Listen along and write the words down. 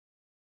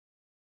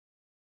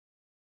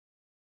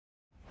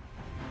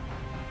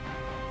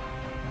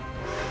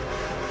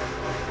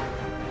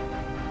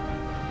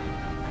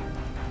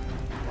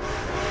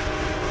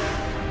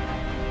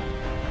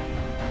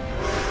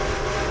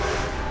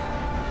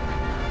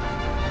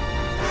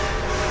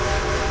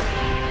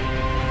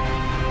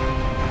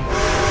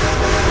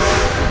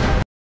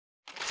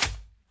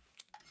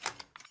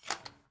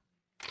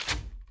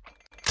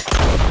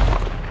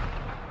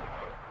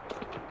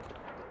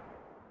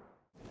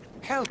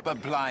help a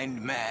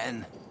blind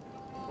man.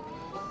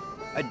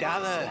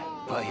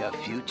 $1 for your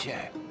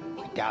future,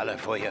 $1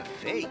 for your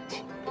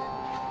fate.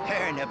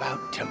 Learn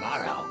about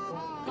tomorrow.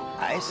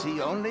 I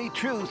see only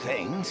true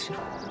things.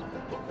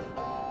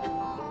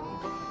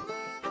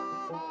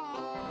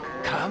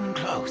 Come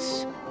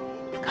close.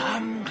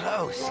 Come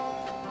close.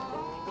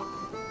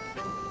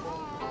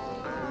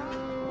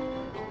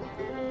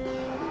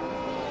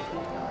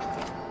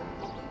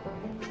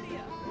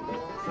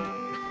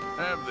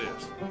 Have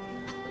this.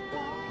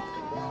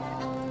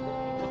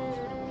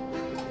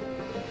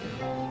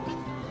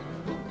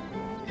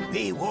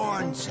 Be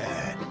warned,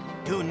 sir.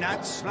 Do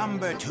not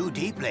slumber too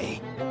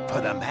deeply, for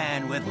the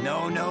man with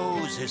no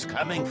nose is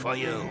coming for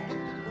you.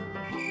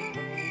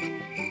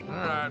 All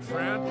right,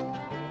 friend.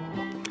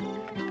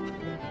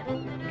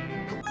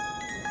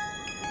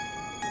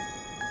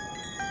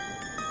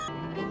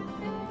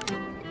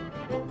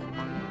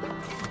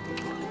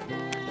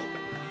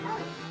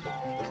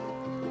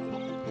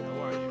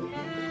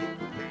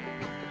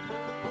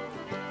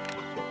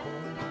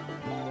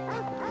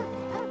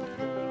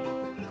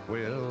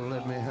 Well,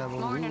 let me have a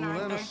rule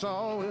and a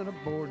saw and a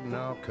board and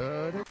I'll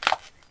cut it.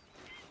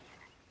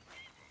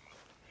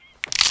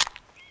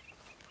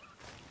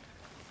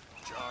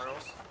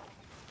 Charles.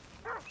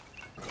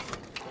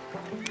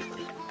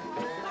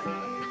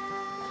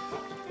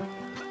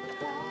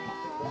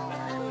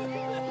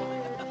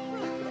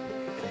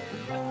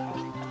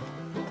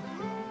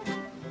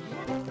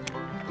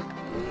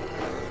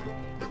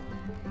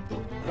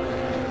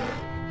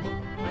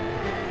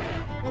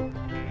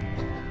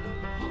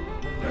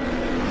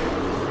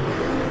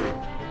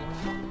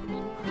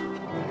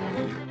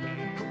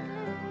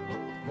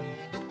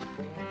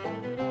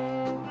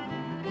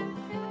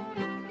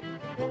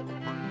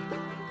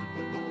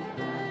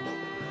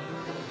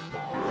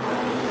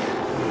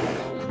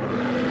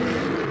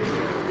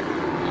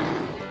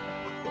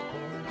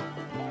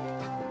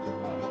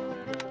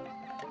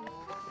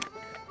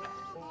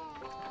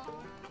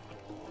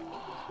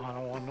 I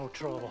don't want no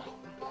trouble.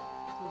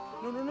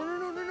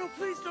 No,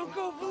 please don't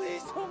go,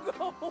 please don't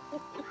go.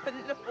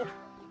 No.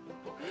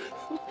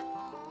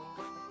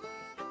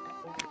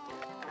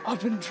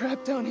 I've been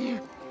trapped down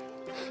here.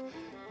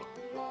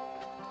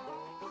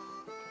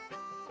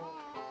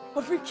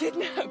 I've been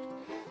kidnapped.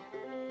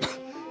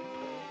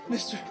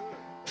 Mister,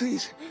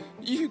 please,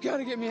 you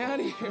gotta get me out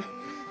of here.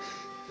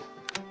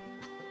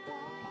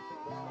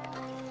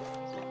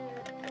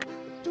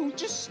 Don't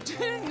just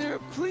stand there,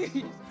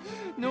 please.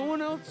 No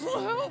one else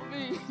will help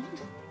me.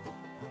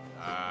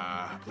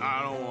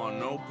 I don't want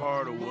no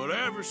part of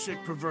whatever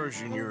sick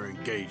perversion you're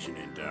engaging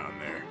in down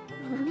there.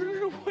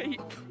 No, wait,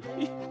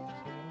 please.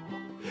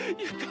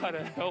 You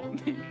gotta help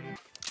me.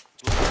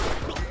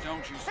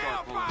 Don't you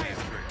start pulling that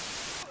trigger.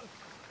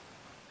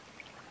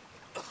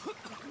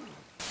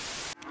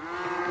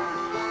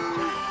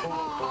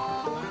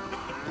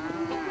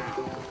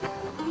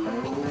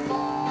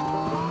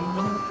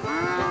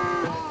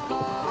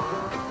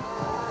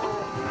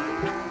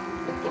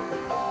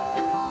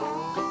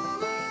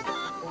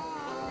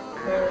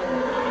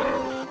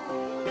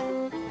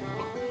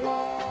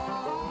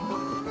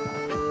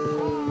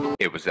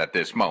 It was at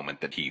this moment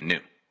that he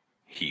knew.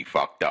 He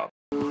fucked up.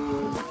 Damn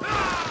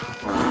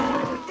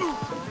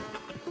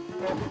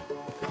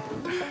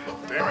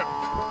it.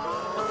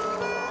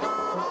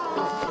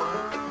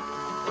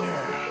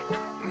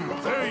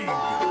 There you go.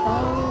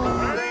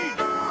 There you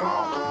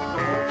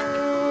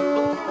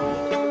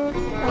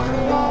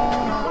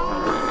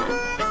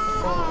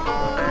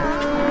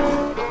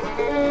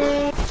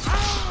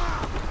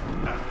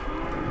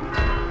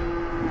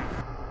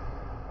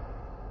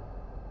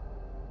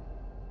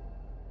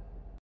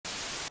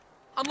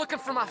I'm looking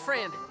for my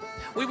friend.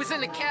 We was in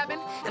the cabin,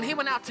 and he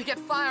went out to get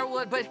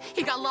firewood, but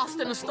he got lost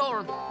in the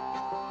storm.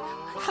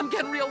 I'm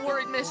getting real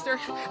worried, mister.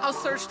 I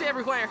searched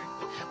everywhere.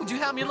 Would you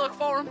help me look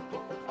for him?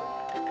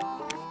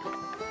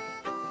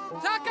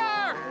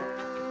 Tucker!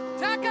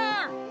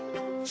 Tucker!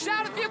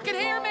 Shout if you can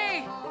hear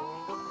me!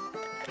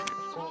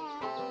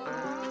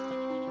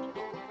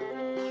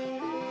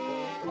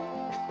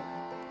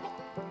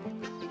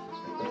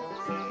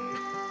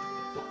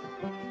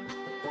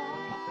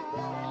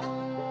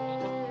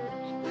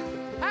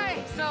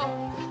 Hey,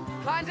 so,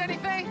 find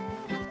anything?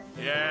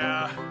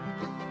 Yeah,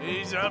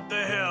 he's up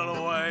the hill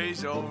a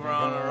ways over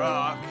on a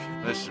rock.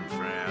 Listen,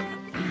 friend,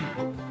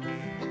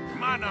 you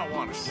might not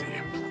want to see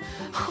him.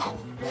 Oh,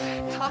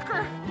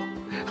 Tucker?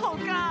 Oh,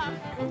 God!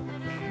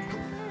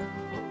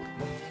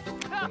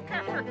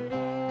 Tucker!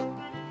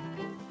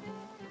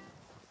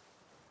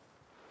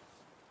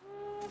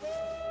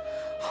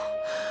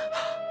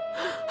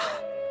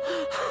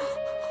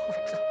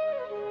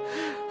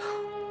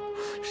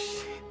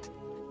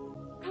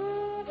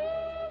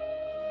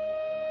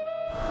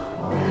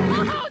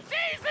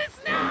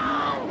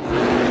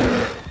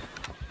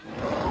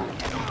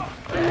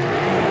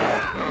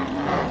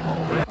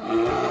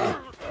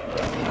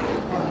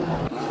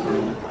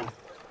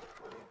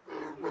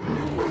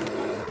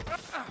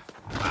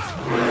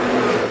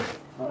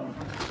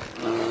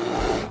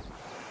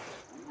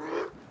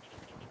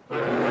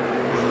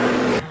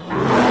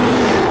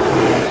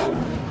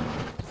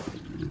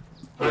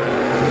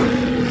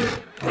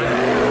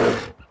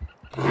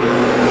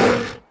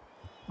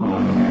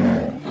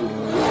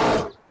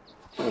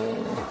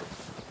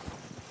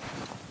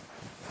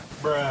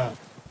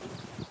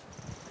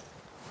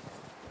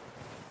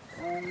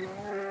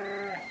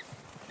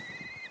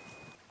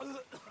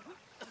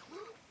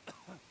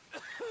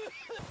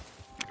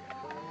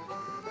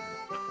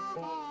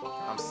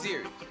 I'm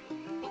serious.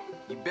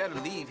 You better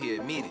leave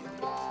here immediately.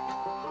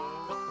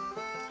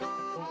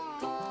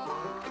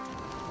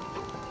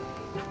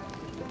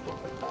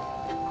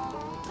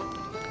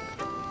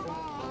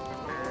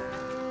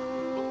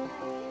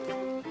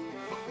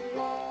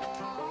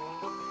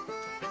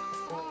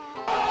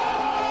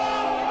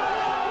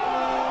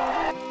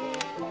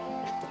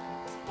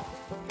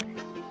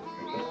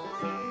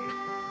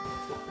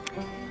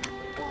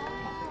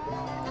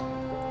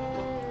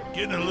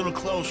 Getting a little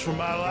close for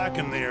my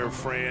liking there,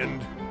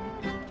 friend.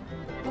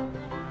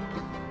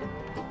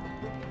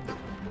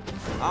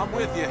 I'm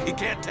with you. He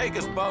can't take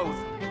us both.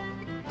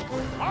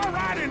 All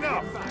right,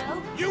 enough.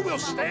 You will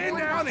stand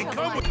down and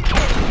come with...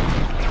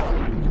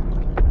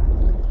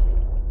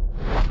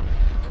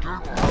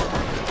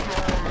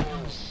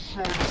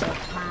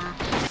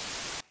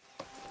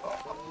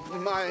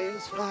 My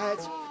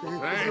insides,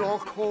 Hey, they're all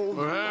cold.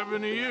 what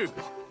happened to you?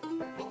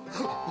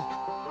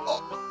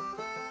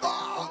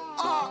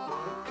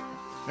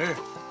 Here.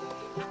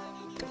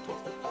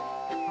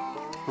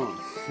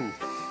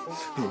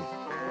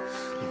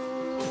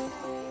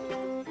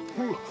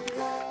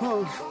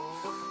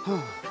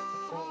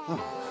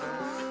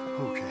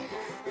 Okay.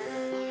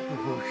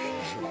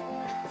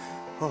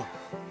 Oh,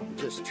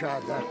 just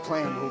tried that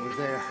plant over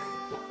there.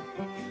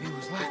 And it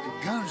was like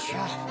a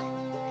gunshot.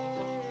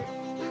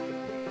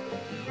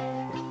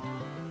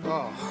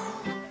 Oh.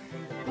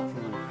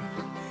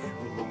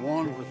 The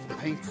one with the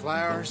pink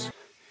flowers.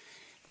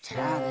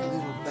 Tiny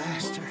little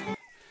bastard.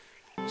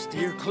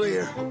 Steer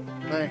clear.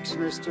 Thanks,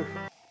 mister.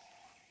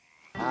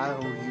 I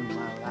owe you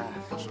my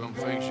life. Some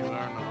things you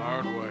learn the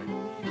hard way.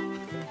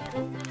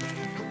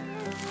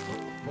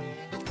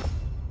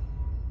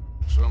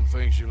 Some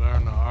things you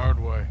learn the hard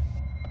way.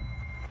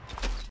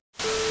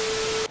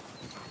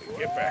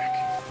 Get back.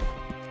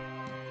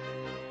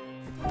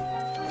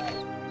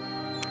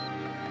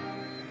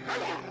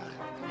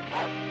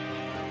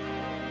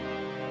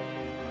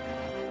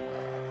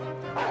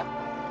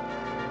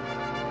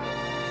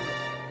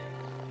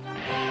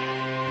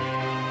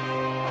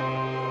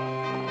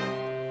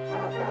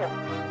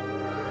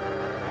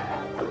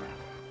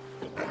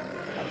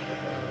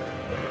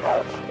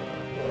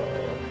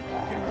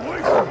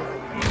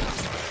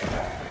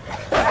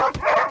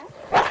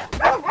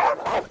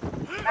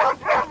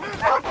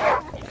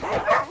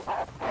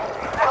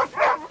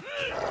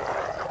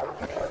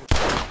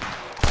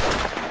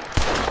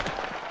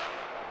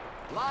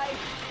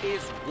 Life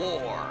is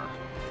war,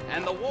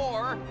 and the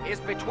war is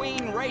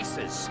between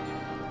races.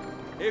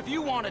 If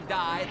you want to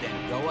die,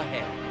 then go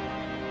ahead.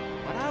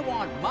 But I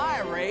want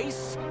my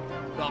race,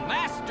 the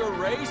master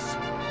race,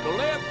 to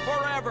live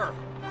forever.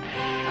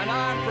 And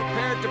I'm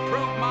prepared to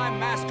prove my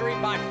mastery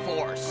by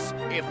force,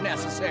 if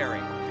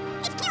necessary.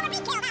 It's kill or be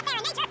killed out there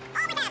in nature,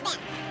 always has been.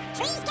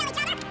 Trees kill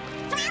each other,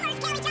 flowers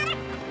kill each other,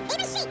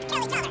 even sheep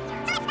kill each other.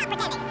 So let's stop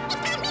pretending. It's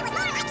time we was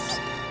more like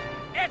sheep.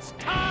 It's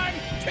time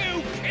to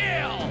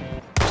kill!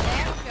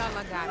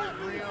 Y'all got it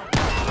real.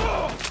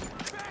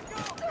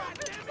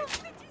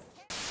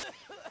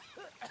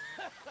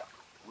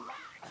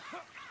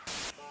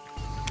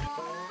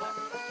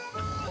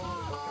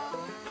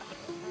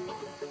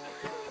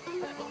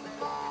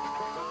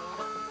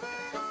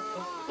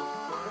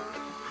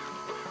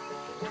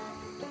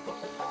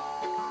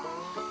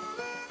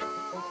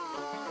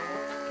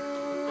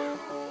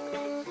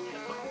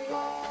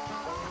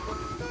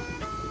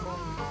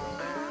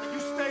 You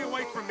stay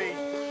away from me.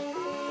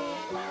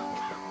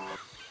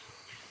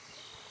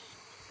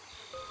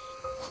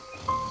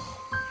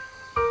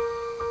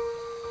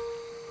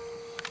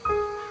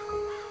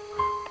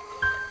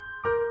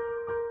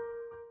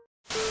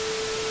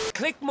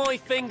 Click my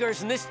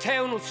fingers and this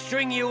town will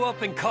string you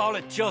up and call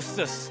it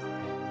justice.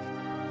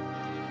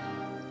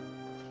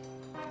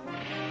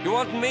 You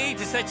want me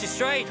to set you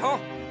straight, huh?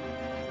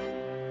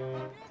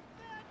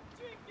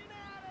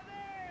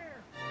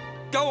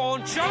 Go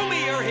on, show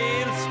me your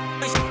heels.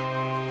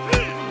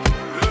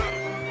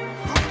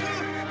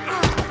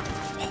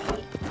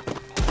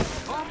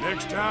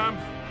 Next time,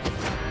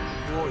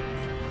 avoid me.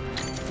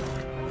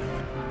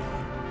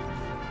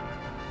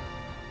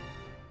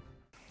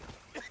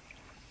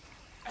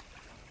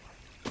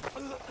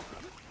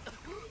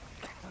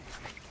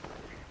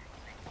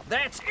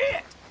 That's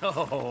it!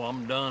 Oh,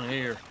 I'm done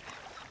here.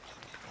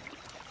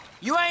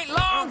 You ain't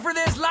long for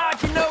this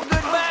life, you no-good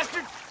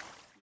bastard!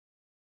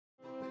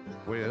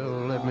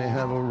 Well, let me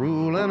have a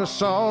rule and a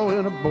saw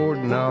and a board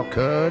and I'll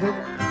cut it.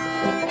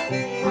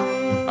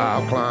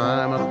 I'll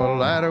climb up a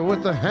ladder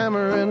with a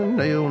hammer and a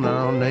nail and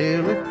I'll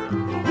nail it.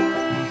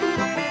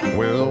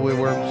 Well, we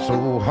worked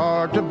so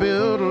hard to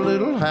build a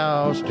little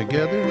house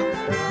together.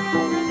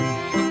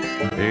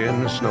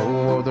 In the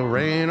snow or the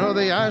rain or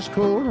the ice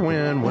cold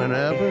wind,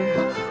 whenever.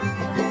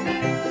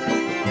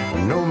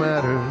 No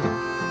matter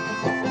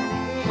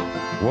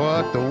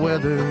what the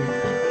weather,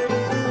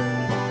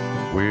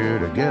 we're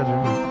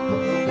together.